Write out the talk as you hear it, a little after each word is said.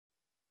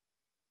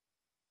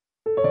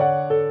Are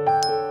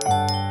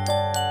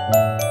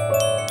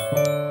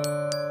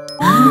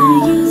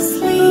you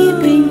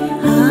sleeping?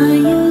 Are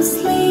you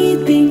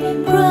sleeping?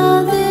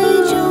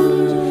 Brother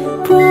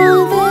John,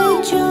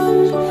 Brother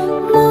John.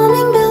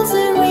 Morning bells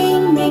are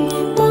ringing,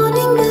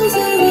 morning bells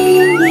are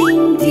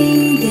ringing.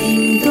 Ding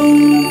ding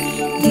dong,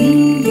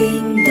 ding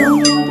ding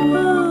dong.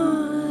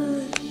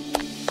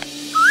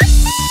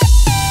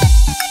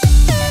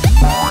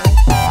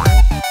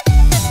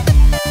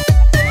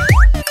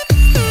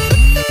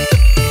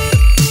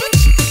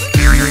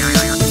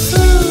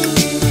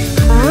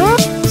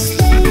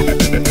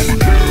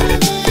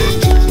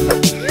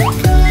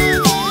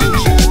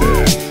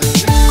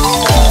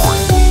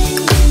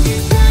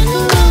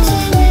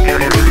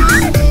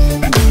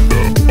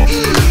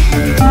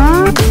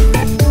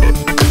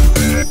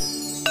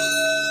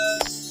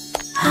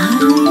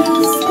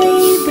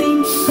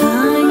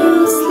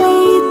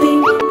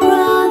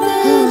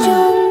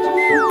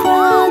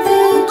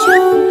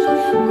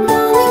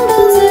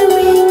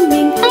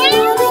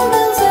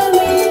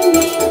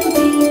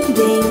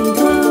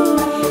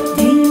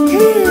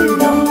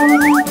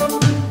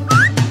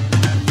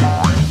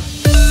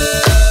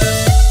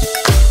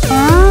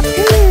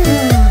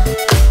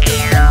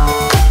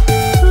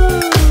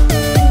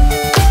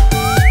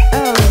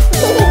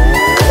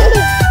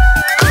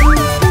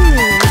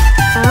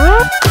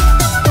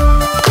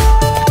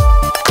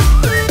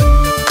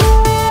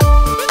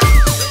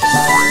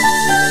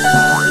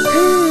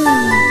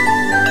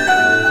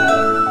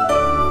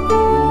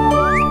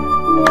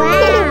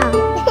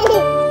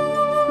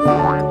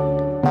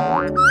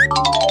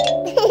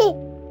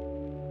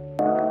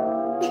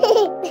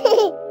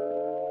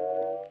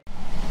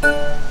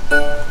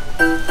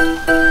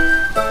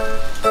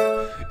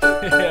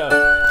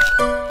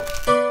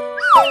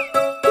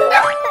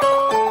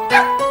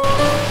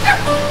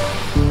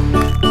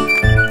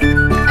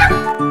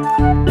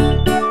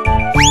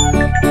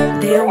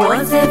 There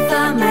was a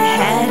farmer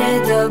had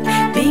a dog.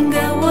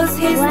 Bingo was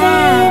his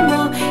name.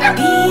 Oh,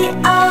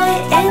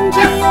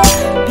 B-I-N-G-O,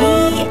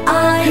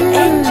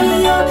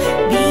 B-I-N-G-O,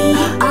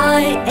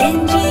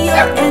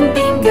 B-I-N-G-O, and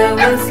Bingo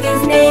was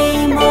his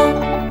name. Oh,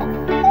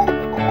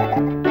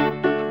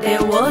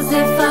 there was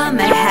a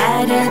farmer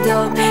had a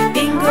dog.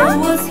 Bingo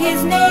was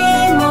his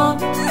name. Oh,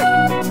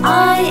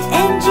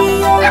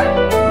 I-N-G-O,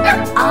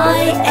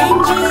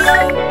 I-N-G-O,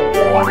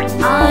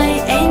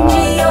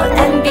 I-N-G-O,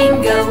 and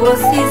Bingo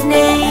was his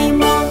name.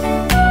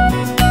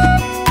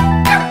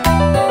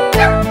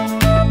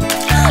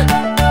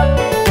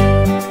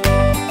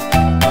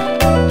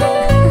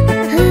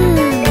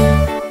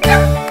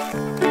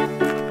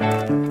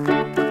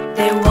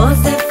 There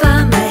was a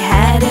farmer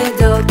had a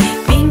dog.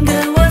 Bingo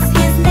was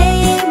his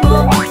name.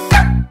 Oh,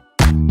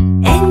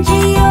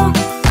 N-G-O,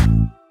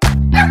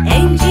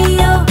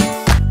 N-G-O,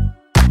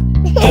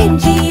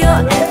 N-G-O,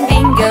 and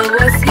Bingo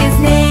was his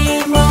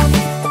name. Oh,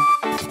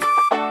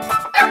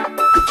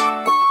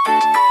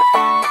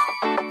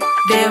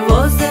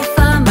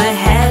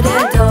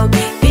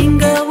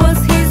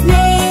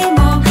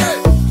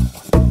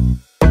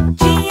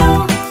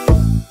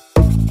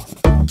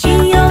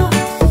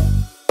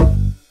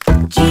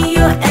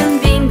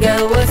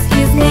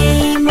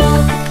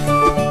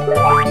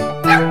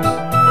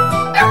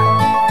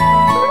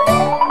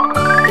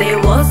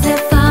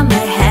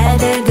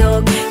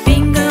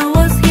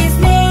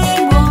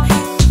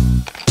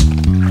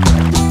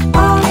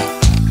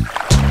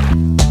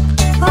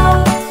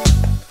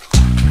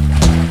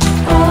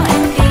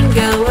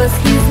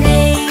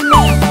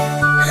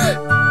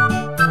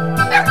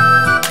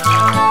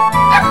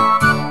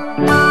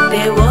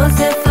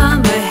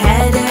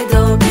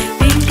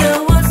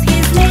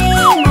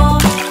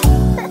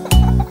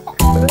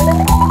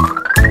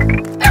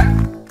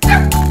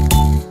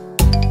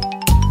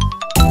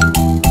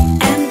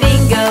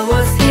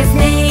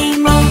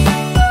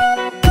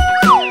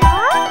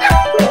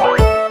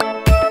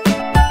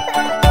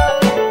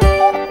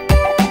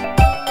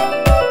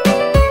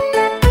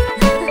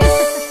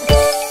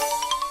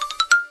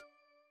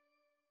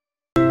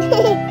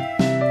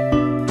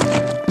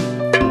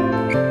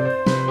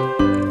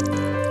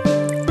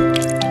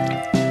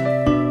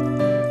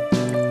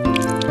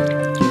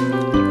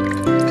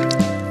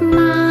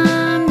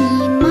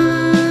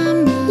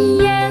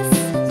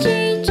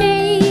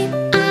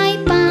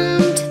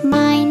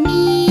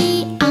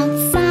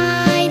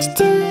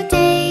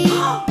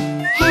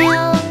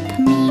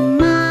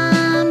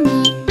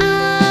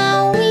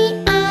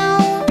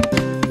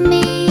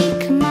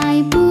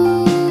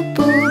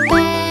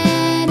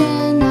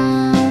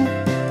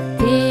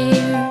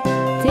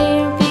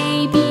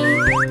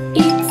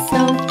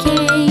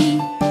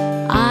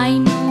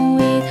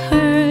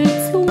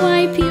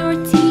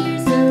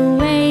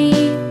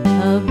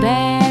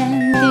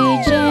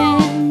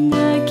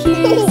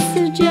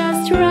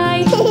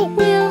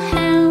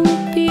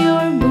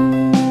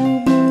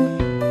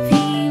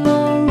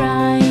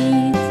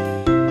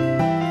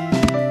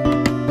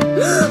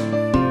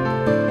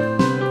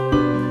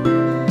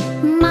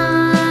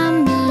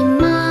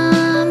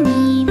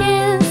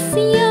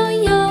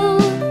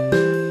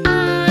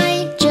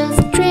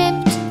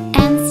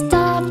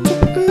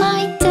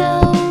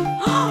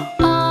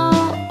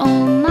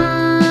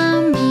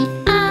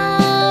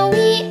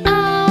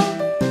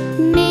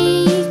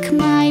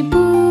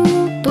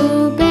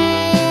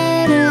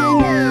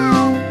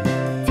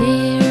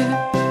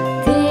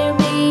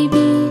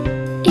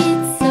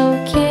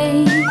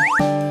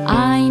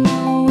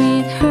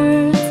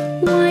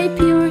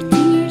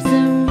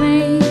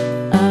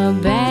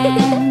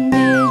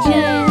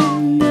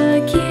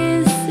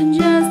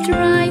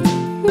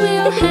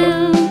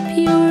 hill.